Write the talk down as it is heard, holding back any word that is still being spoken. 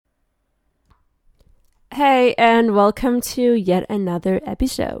Hey, and welcome to yet another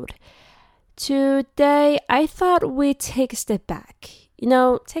episode. Today, I thought we'd take a step back.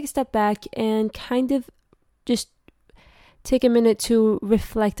 Take a step back and kind of just take a minute to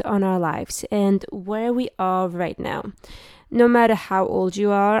reflect on our lives and where we are right now. No matter how old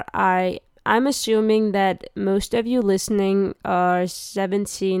you are, I'm assuming that most of you listening are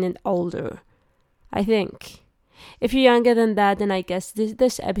 17 and older. I think. If you're younger than that, then I guess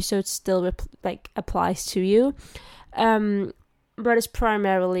this episode still applies to you. But it's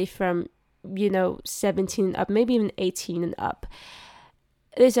primarily from 17 up, maybe even 18 and up.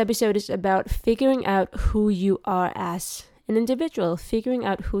 This episode is about figuring out who you are as an individual, figuring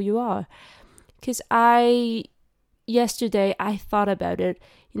out who you are. Because yesterday I thought about it.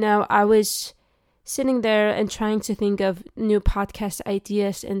 I was sitting there and trying to think of new podcast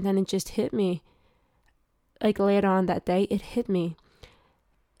ideas, and then it just hit me. Later on that day, it hit me.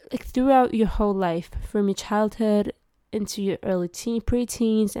 Throughout your whole life, from your childhood into your early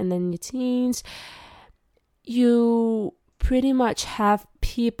preteens, and then your teens, you pretty much have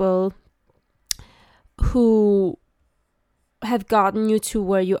people who have gotten you to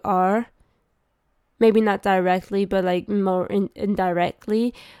where you are. Maybe not directly, but more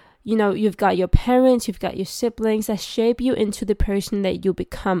indirectly. You've got your parents, you've got your siblings that shape you into the person that you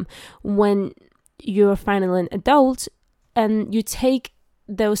become when you're finally an adult, and you take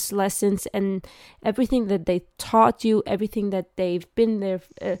those lessons and everything that they taught you, everything that they've been there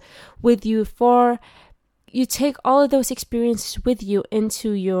with you for, you take all of those experiences with you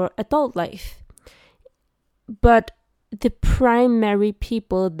into your adult life. But the primary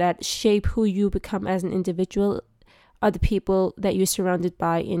people that shape who you become as an individual are the people that you're surrounded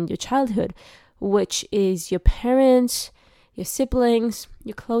by in your childhood, which is your parents, your siblings,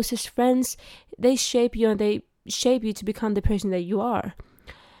 your closest friends. They shape you, and they shape you to become the person that you are.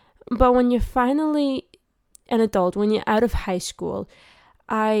 But when you're finally an adult, when you're out of high school,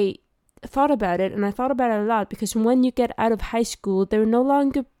 I thought about it, and I thought about it a lot, because when you get out of high school, they're no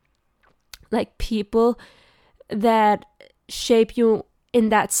longer people that shape you in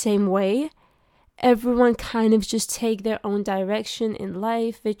that same way. Everyone kind of just take their own direction in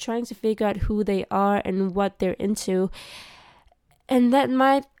life. They're trying to figure out who they are and what they're into. And that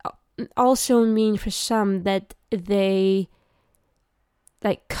might also mean for some that they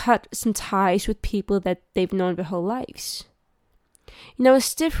cut some ties with people that they've known their whole lives.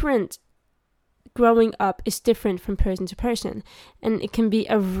 It's different. Growing up is different from person to person. And it can be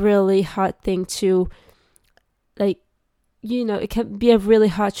a really hard thing to, it can be a really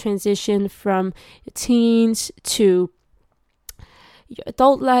hard transition from your teens to your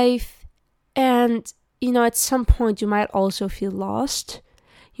adult life. And at some point you might also feel lost.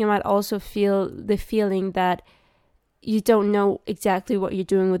 You might also feel the feeling that you don't know exactly what you're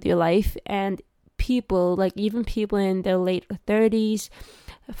doing with your life. And people, even people in their late 30s,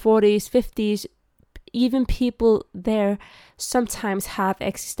 40s, 50s, even people there sometimes have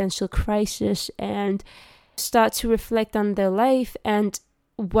existential crisis and start to reflect on their life and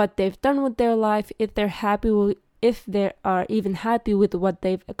what they've done with their life, if they are even happy with what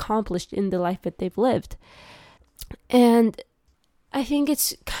they've accomplished in the life that they've lived. And I think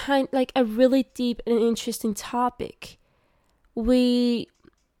it's kind a really deep and interesting topic. We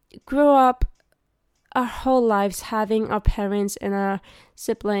grow up our whole lives having our parents and our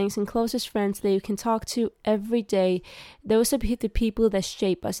siblings and closest friends that you can talk to every day. Those are the people that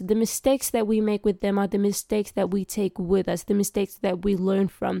shape us. The mistakes that we make with them are the mistakes that we take with us, the mistakes that we learn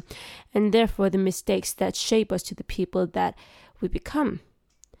from, and therefore the mistakes that shape us to the people that we become.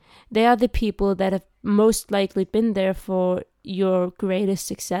 They are the people that have most likely been there for your greatest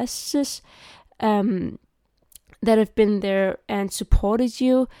successes, that have been there and supported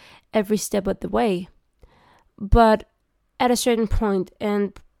you every step of the way. But at a certain point,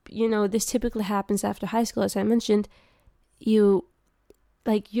 and this typically happens after high school, as I mentioned, you've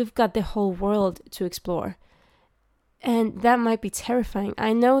got the whole world to explore. And that might be terrifying.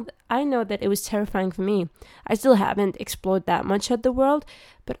 I know that it was terrifying for me. I still haven't explored that much of the world,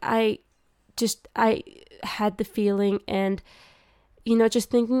 but I had the feeling, and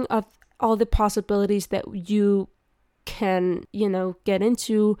just thinking of all the possibilities that you can get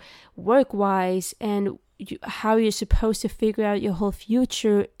into work-wise, and how you're supposed to figure out your whole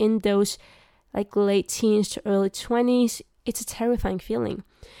future in those late teens to early 20s. It's a terrifying feeling,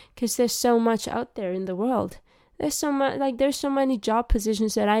 because there's so much out there in the world. There's so much, there's so many job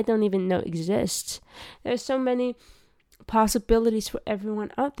positions that I don't even know exist. There's so many possibilities for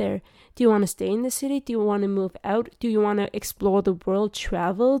everyone out there. Do you want to stay in the city? Do you want to move out? Do you want to explore the world,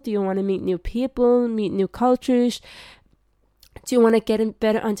 travel? Do you want to meet new people, meet new cultures? Do you want to get a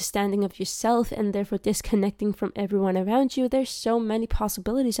better understanding of yourself and therefore disconnecting from everyone around you? There's so many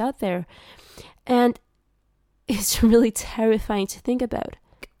possibilities out there. And it's really terrifying to think about.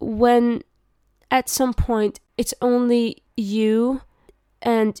 When at some point it's only you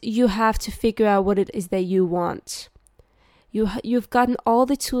and you have to figure out what it is that you want. You've gotten all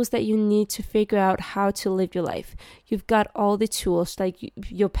the tools that you need to figure out how to live your life. You've got all the tools, like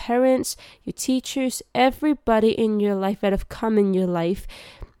your parents, your teachers, everybody in your life that have come in your life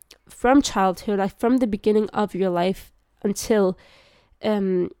from childhood, like from the beginning of your life until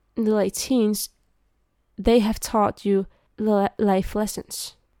the late teens. They have taught you life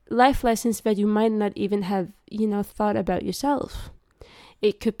lessons that you might not even have, thought about yourself.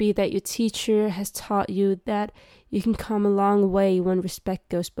 It could be that your teacher has taught you that you can come a long way when respect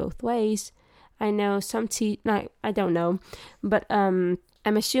goes both ways. I know some I don't know, but I'm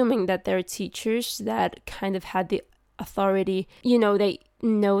assuming that there are teachers that kind of had the authority. They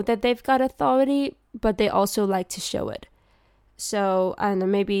know that they've got authority, but they also like to show it. So, I don't know,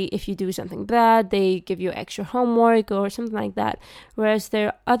 maybe if you do something bad, they give you extra homework or something like that. Whereas there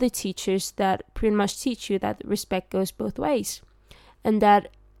are other teachers that pretty much teach you that respect goes both ways. And that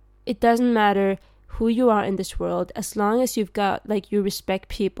it doesn't matter who you are in this world, as long as you've got, you respect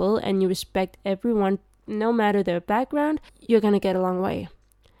people and you respect everyone, no matter their background, you're going to get a long way.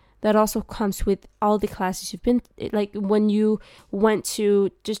 That also comes with all the classes you've been, when you went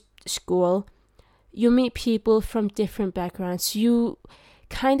to just school, you meet people from different backgrounds. You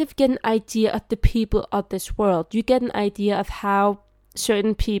kind of get an idea of the people of this world. You get an idea of how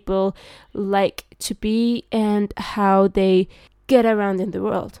certain people like to be and how they get around in the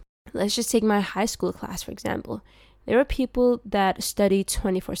world. Let's just take my high school class, for example. There were people that studied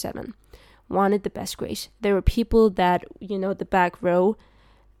 24/7, wanted the best grades. There were people that, the back row,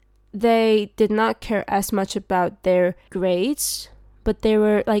 they did not care as much about their grades, but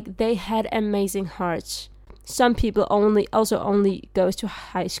they had amazing hearts. Some people only goes to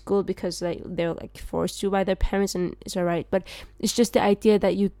high school because they're forced to by their parents, and it's alright. But it's just the idea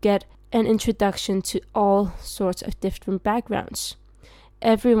that you get an introduction to all sorts of different backgrounds.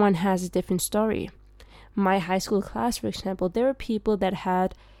 Everyone has a different story. My high school class, for example, there were people that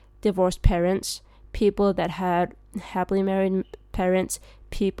had divorced parents, people that had happily married parents,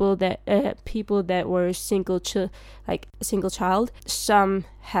 people that were single child. Some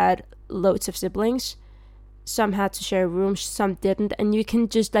had loads of siblings. Some had to share rooms, some didn't. And you can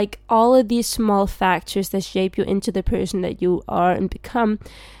just all of these small factors that shape you into the person that you are and become,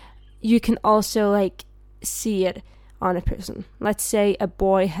 you can also see it on a person. Let's say a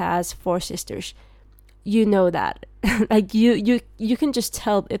boy has 4 sisters. You know that. you can just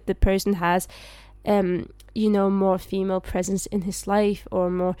tell if the person has more female presence in his life or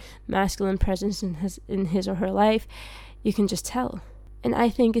more masculine presence in his or her life. You can just tell. And I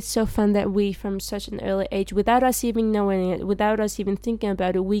think it's so fun that we, from such an early age, without us even knowing it, without us even thinking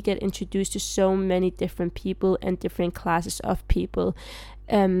about it, we get introduced to so many different people and different classes of people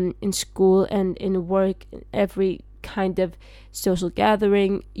in school and in work. Every kind of social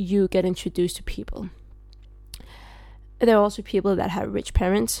gathering, you get introduced to people. There are also people that have rich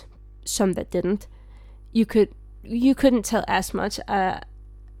parents, some that didn't. You couldn't tell as much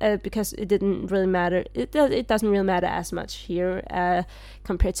because it didn't really matter. It doesn't really matter as much here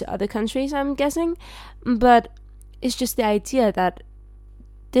compared to other countries, I'm guessing. But it's just the idea that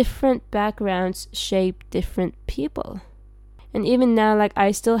different backgrounds shape different people. And even now,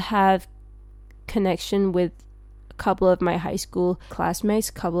 I still have connection with a couple of my high school classmates,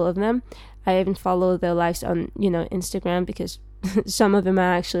 a couple of them. I even follow their lives on, Instagram, because some of them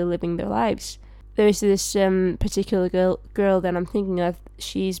are actually living their lives. There's this particular girl that I'm thinking of.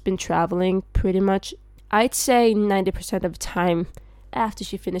 She's been traveling pretty much, I'd say 90% of the time after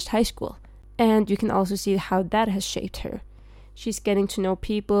she finished high school. And you can also see how that has shaped her. She's getting to know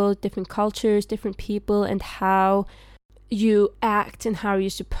people, different cultures, different people, and how you act and how you're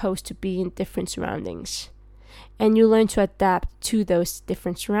supposed to be in different surroundings. And you learn to adapt to those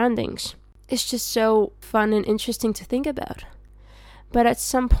different surroundings. It's just so fun and interesting to think about. But at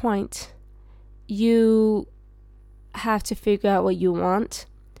some point, you have to figure out what you want.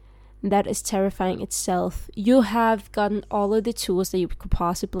 That is terrifying itself. You have gotten all of the tools that you could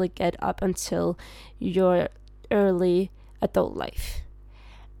possibly get up until your early adult life.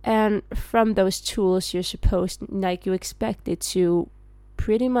 And from those tools, you're supposed, you're expected to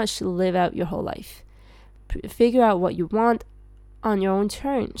pretty much live out your whole life. Figure out what you want on your own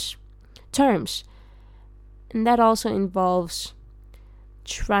terms. And that also involves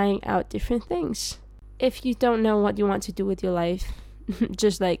trying out different things. If you don't know what you want to do with your life,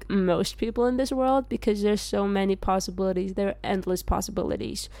 just like most people in this world, because there's so many possibilities. There are endless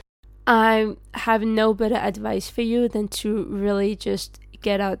possibilities. I have no better advice for you than to really just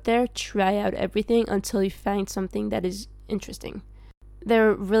get out there, try out everything until you find something that is interesting.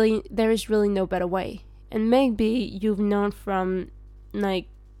 There is really no better way. And maybe you've known from like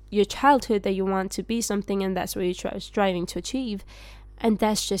your childhood that you want to be something, and that's what you're striving to achieve, and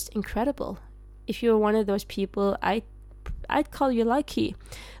that's just incredible. If you're one of those people, I'd call you lucky.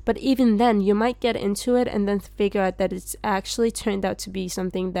 But even then, you might get into it and then figure out that it's actually turned out to be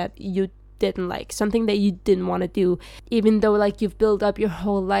something that you didn't like, something that you didn't want to do, even though like you've built up your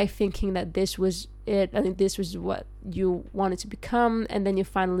whole life thinking that this was it, and this was what you wanted to become, and then you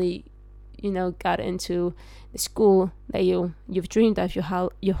finally, got into the school that you've dreamed of your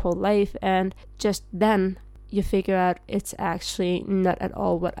whole life, and just then you figure out it's actually not at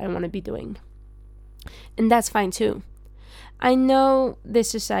all what I want to be doing. And that's fine too. I know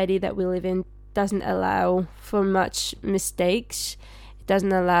this society that we live in doesn't allow for much mistakes. It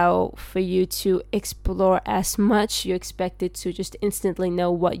doesn't allow for you to explore as much. You're expected to just instantly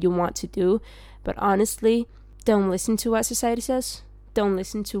know what you want to do. But honestly, don't listen to what society says. Don't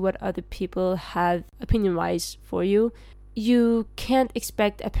listen to what other people have opinion-wise for you. You can't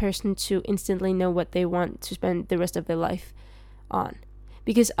expect a person to instantly know what they want to spend the rest of their life on.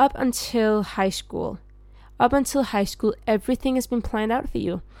 Because up until high school, everything has been planned out for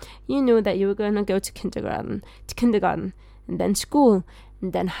you. You knew that you were going to go to kindergarten, and then school,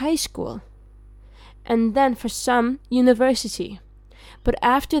 and then high school, and then for some, university. But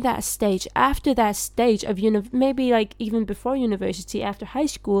after that stage of maybe like even before university, after high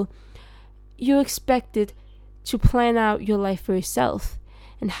school, you're expected to plan out your life for yourself.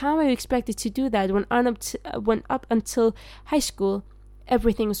 And how are you expected to do that when up until high school,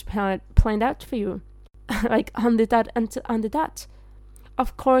 everything was planned out for you? Like on the dot.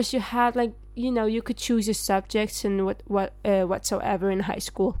 Of course, you had you could choose your subjects and whatsoever in high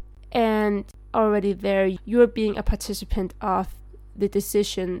school, and already there you're being a participant of the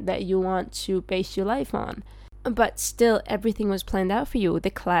decision that you want to base your life on. But still, everything was planned out for you. The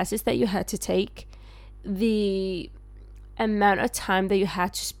classes that you had to take, the amount of time that you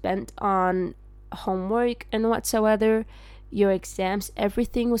had to spend on homework and whatsoever, your exams,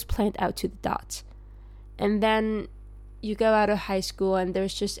 everything was planned out to the dot. And then you go out of high school and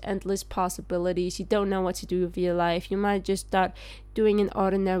there's just endless possibilities. You don't know what to do with your life. You might just start doing an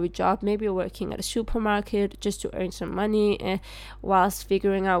ordinary job. Maybe you're working at a supermarket just to earn some money whilst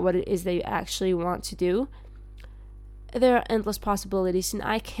figuring out what it is that you actually want to do. There are endless possibilities, and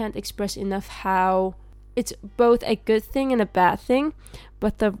I can't express enough how it's both a good thing and a bad thing,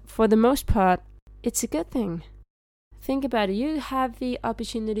 but for the most part, it's a good thing. Think about it. You have the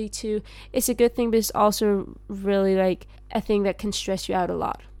opportunity to. It's a good thing, but it's also really like a thing that can stress you out a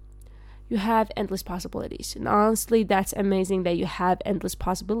lot. You have endless possibilities, and honestly, that's amazing that you have endless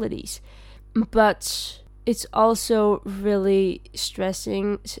possibilities. But it's also really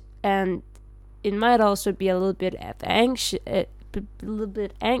stressing, and it might also be a little bit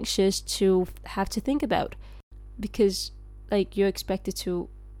anxious to have to think about, because like you're expected to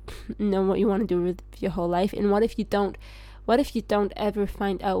know what you want to do with your whole life. And what if you don't ever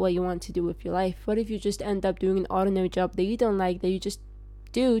find out what you want to do with your life? What if you just end up doing an ordinary job that you don't like, that you just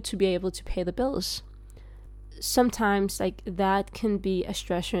do to be able to pay the bills? Sometimes like that can be a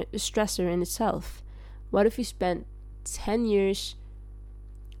stressor in itself. What if you spent 10 years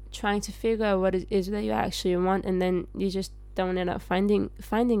trying to figure out what it is that you actually want, and then you just don't end up finding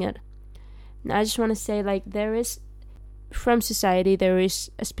it? And I just want to say, like, from society, there is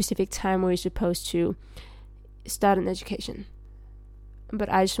a specific time where you're supposed to start an education. But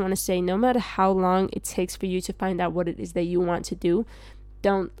I just want to say, no matter how long it takes for you to find out what it is that you want to do,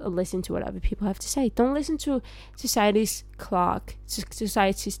 don't listen to what other people have to say. Don't listen to society's clock,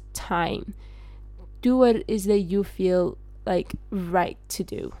 society's time. Do what it is that you feel like right to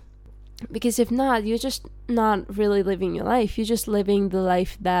do. Because if not, you're just not really living your life. You're just living the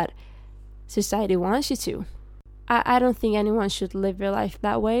life that society wants you to. I don't think anyone should live your life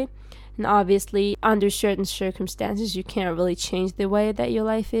that way. And obviously, under certain circumstances, you can't really change the way that your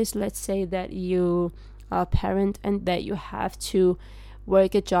life is. Let's say that you are a parent and that you have to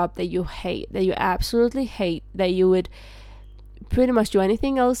work a job that you hate, that you absolutely hate, that you would pretty much do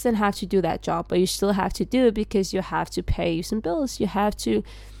anything else than have to do that job. But you still have to do it because you have to pay some bills. You have to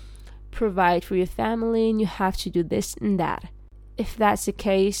provide for your family, and you have to do this and that. If that's the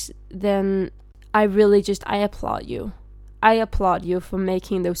case, then I applaud you. I applaud you for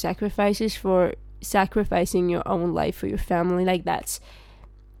making those sacrifices, for sacrificing your own life for your family. Like,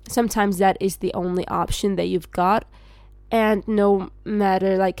 sometimes that is the only option that you've got. And no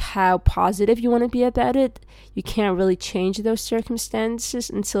matter like how positive you want to be about it, you can't really change those circumstances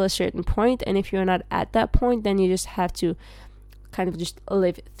until a certain point. And if you're not at that point, then you just have to kind of just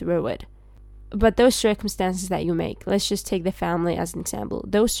live through it. But those circumstances that you make, let's just take the family as an example.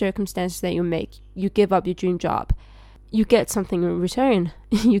 Those circumstances that you make, you give up your dream job, you get something in return.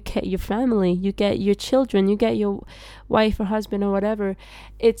 You get your family, you get your children, you get your wife or husband or whatever.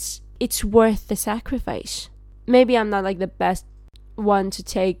 It's worth the sacrifice. Maybe I'm not like the best one to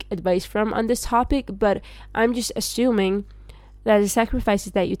take advice from on this topic, but I'm just assuming that the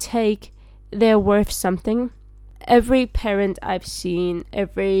sacrifices that you take, they're worth something. Every parent I've seen,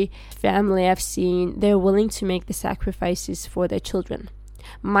 every family I've seen, they're willing to make the sacrifices for their children.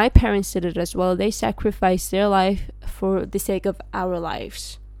 My parents did it as well. They sacrificed their life for the sake of our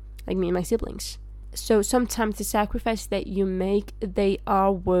lives, like me and my siblings. So sometimes the sacrifices that you make, they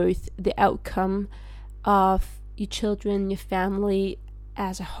are worth the outcome of your children, your family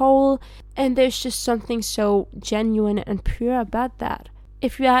as a whole. And there's just something so genuine and pure about that.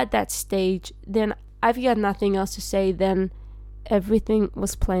 If you're at that stage, then I've got nothing else to say than everything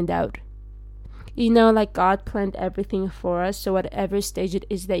was planned out. Like God planned everything for us. So whatever stage it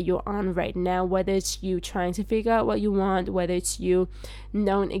is that you're on right now, whether it's you trying to figure out what you want, whether it's you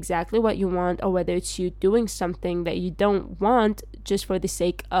knowing exactly what you want, or whether it's you doing something that you don't want just for the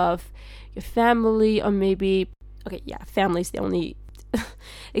sake of your family, or maybe, family is the only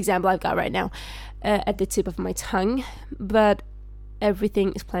example I've got right now at the tip of my tongue, but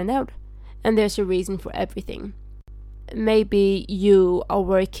everything is planned out and there's a reason for everything. Maybe you are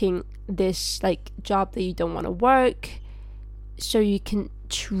working this like job that you don't want to work so you can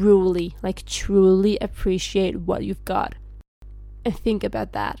truly appreciate what you've got. And think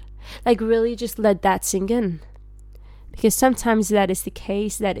about that. Like really just let that sink in. Because sometimes that is the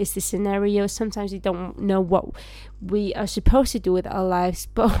case, that is the scenario. Sometimes we don't know what we are supposed to do with our lives,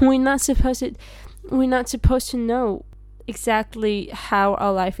 but we're not supposed to know exactly how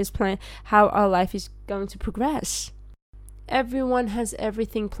our life is planned, how our life is going to progress. Everyone has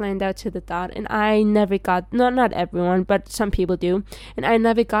everything planned out to the dot, and I never got, not everyone, but some people do, and I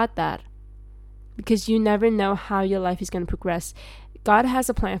never got that. Because you never know how your life is going to progress. God has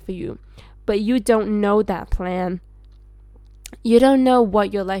a plan for you, but you don't know that plan. You don't know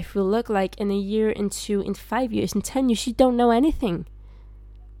what your life will look like in a year, in 2, in 5 years, in 10 years. You don't know anything.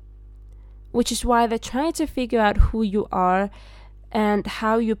 Which is why they're trying to figure out who you are and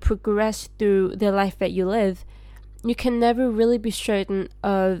how you progress through the life that you live. You can never really be certain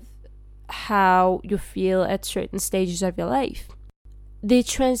of how you feel at certain stages of your life. The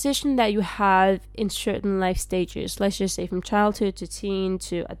transition that you have in certain life stages, let's just say from childhood to teen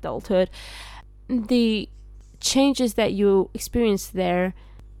to adulthood, the changes that you experience there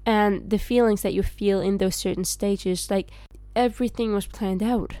and the feelings that you feel in those certain stages, like everything was planned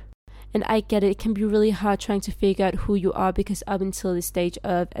out. And I get it can be really hard trying to figure out who you are, because up until the stage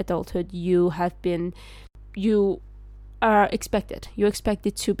of adulthood you're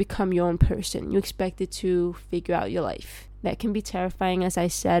expected to become your own person. You're expected to figure out your life. That can be terrifying, as I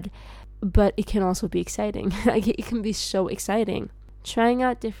said, but it can also be exciting. Like it can be so exciting. Trying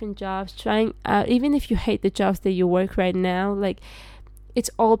out different jobs, even if you hate the jobs that you work right now, like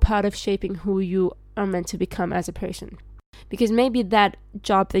it's all part of shaping who you are meant to become as a person. Because maybe that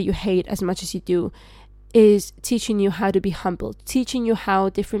job that you hate as much as you do is teaching you how to be humble, teaching you how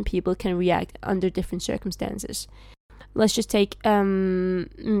different people can react under different circumstances. Let's just take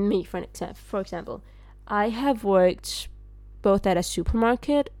me for example. I have worked both at a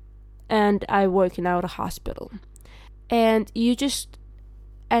supermarket and I work now at a hospital. And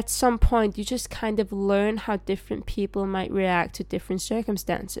at some point, you just kind of learn how different people might react to different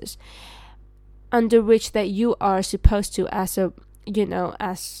circumstances, under which that you are supposed to, as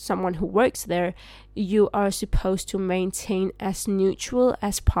someone who works there, you are supposed to maintain as neutral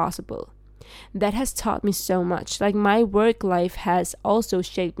as possible. That has taught me so much. Like my work life has also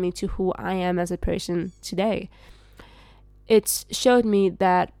shaped me to who I am as a person today. It's showed me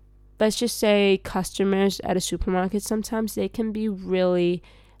that, let's just say, customers at a supermarket, sometimes they can be really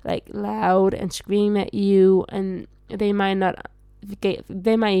like loud and scream at you, and they might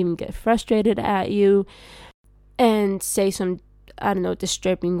even get frustrated at you and say some,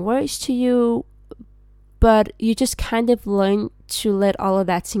 disturbing words to you. But you just kind of learn to let all of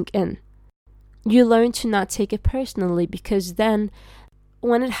that sink in. You learn to not take it personally, because then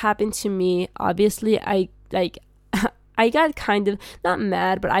when it happened to me, obviously I got kind of, not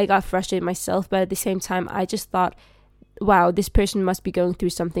mad, but I got frustrated myself. But at the same time, I just thought, wow, this person must be going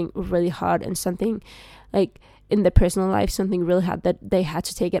through something really hard, and something like in their personal life, something really hard, that they had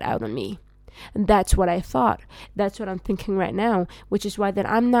to take it out on me. And that's what I thought. That's what I'm thinking right now, which is why that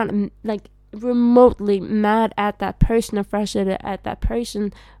I'm not like remotely mad at that person or frustrated at that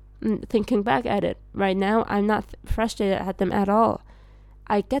person. Thinking back at it right now, I'm not frustrated at them at all.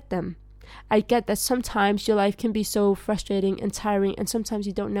 I get them. I get that sometimes your life can be so frustrating and tiring, and sometimes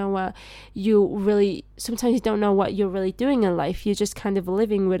you don't know what sometimes you don't know what you're really doing in life. You're just kind of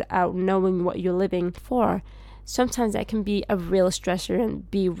living without knowing what you're living for. Sometimes that can be a real stressor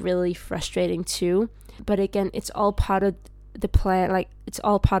and be really frustrating too. But again, it's all part of the plan. Like, it's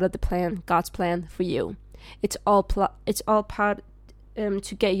all part of the plan, God's plan for you. It's all part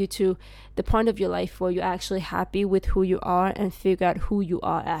to get you to the point of your life where you're actually happy with who you are and figure out who you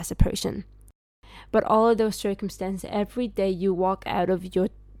are as a person. But all of those circumstances, every day you walk out of your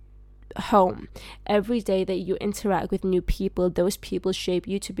home, every day that you interact with new people, those people shape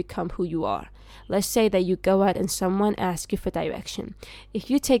you to become who you are. Let's say that you go out and someone asks you for direction. If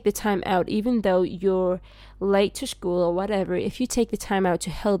you take the time out, even though you're late to school or whatever, if you take the time out to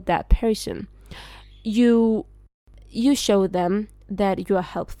help that person, you show them that you are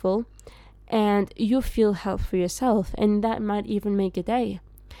helpful and you feel help for yourself, and that might even make a day.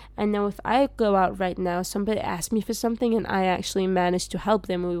 I know if I go out right now, somebody asks me for something and I actually manage to help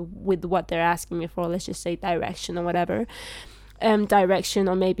them with what they're asking me for, let's just say direction or whatever, direction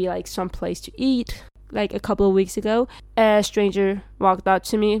or maybe like some place to eat. Like a couple of weeks ago, a stranger walked up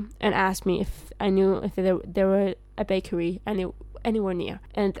to me and asked me if I knew if there were a bakery anywhere near.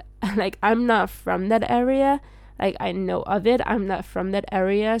 And like, I'm not from that area. Like, I know of it. I'm not from that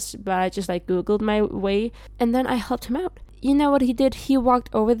area, but I just like Googled my way and then I helped him out. You know what he did? He walked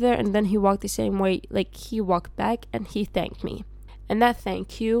over there and then he walked the same way. Like, he walked back and he thanked me. And that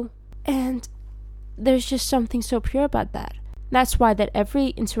thank you. And there's just something so pure about that. That's why that every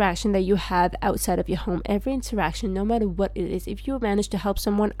interaction that you have outside of your home, every interaction, no matter what it is, if you manage to help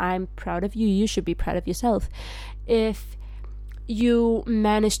someone, I'm proud of you. You should be proud of yourself. If you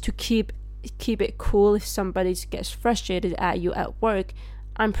manage to keep it cool if somebody gets frustrated at you at work,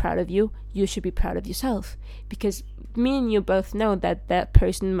 I'm proud of you. You should be proud of yourself. Because me and you both know that that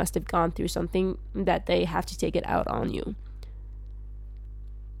person must have gone through something that they have to take it out on you.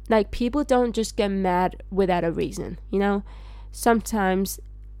 Like, people don't just get mad without a reason, you know? Sometimes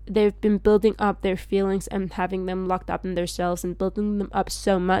they've been building up their feelings and having them locked up in themselves and building them up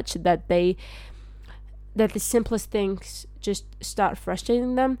so much that the simplest things just start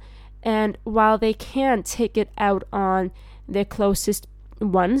frustrating them. And while they can't take it out on their closest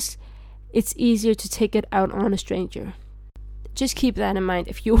ones, it's easier to take it out on a stranger. Just keep that in mind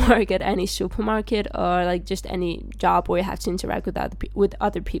if you work at any supermarket or like just any job where you have to interact with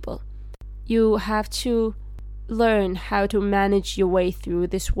other people. You have to learn how to manage your way through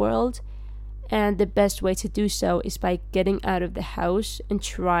this world, and the best way to do so is by getting out of the house and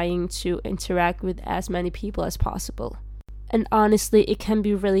trying to interact with as many people as possible. And honestly, it can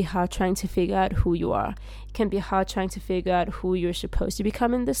be really hard trying to figure out who you are. It can be hard trying to figure out who you're supposed to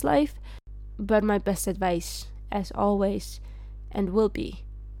become in this life. But my best advice, as always, and will be,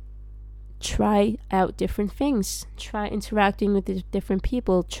 try out different things. Try interacting with different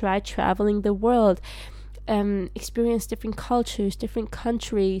people. Try traveling the world. Experience different cultures, different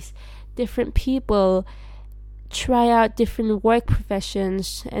countries, different people. Try out different work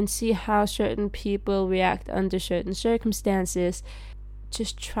professions and see how certain people react under certain circumstances.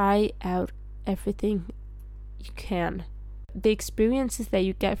 Just try out everything you can. The experiences that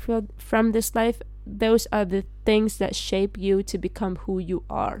you get from this life, those are the things that shape you to become who you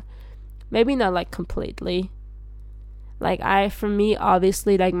are. Maybe not like completely. Like, for me,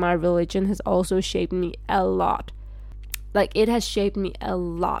 obviously, like, my religion has also shaped me a lot. Like, it has shaped me a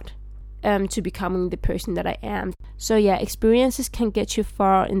lot to becoming the person that I am. So yeah, experiences can get you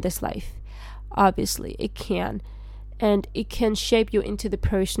far in this life. Obviously, it can. And it can shape you into the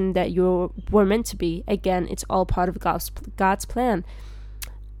person that you were meant to be. Again, it's all part of God's plan.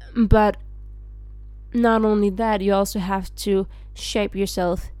 But not only that, you also have to shape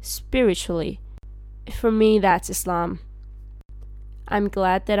yourself spiritually. For me, that's Islam. I'm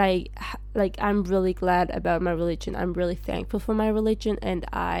glad that I'm really glad about my religion. I'm really thankful for my religion, and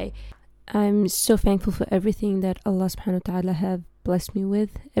I'm so thankful for everything that Allah subhanahu wa ta'ala have blessed me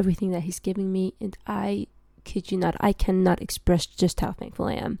with, everything that He's giving me, and I kid you not, I cannot express just how thankful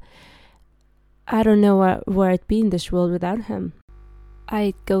I am. I don't know where I'd be in this world without Him.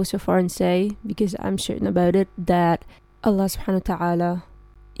 I go so far and say, because I'm certain about it, that Allah subhanahu wa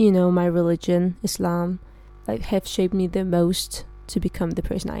ta'ala, my religion, Islam, have shaped me the most to become the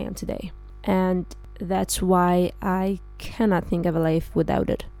person I am today. And that's why I cannot think of a life without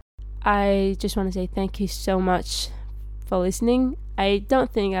it. I just want to say thank you so much for listening. I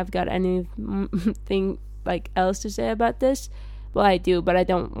don't think I've got anything like else to say about this. Well, I do, but I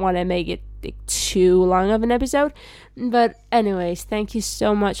don't want to make it like too long of an episode. But anyways, thank you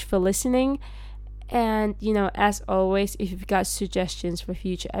so much for listening. And, as always, if you've got suggestions for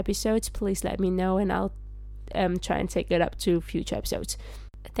future episodes, please let me know and I'll try and take it up to future episodes.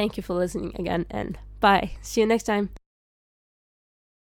 Thank you for listening again, and bye. See you next time.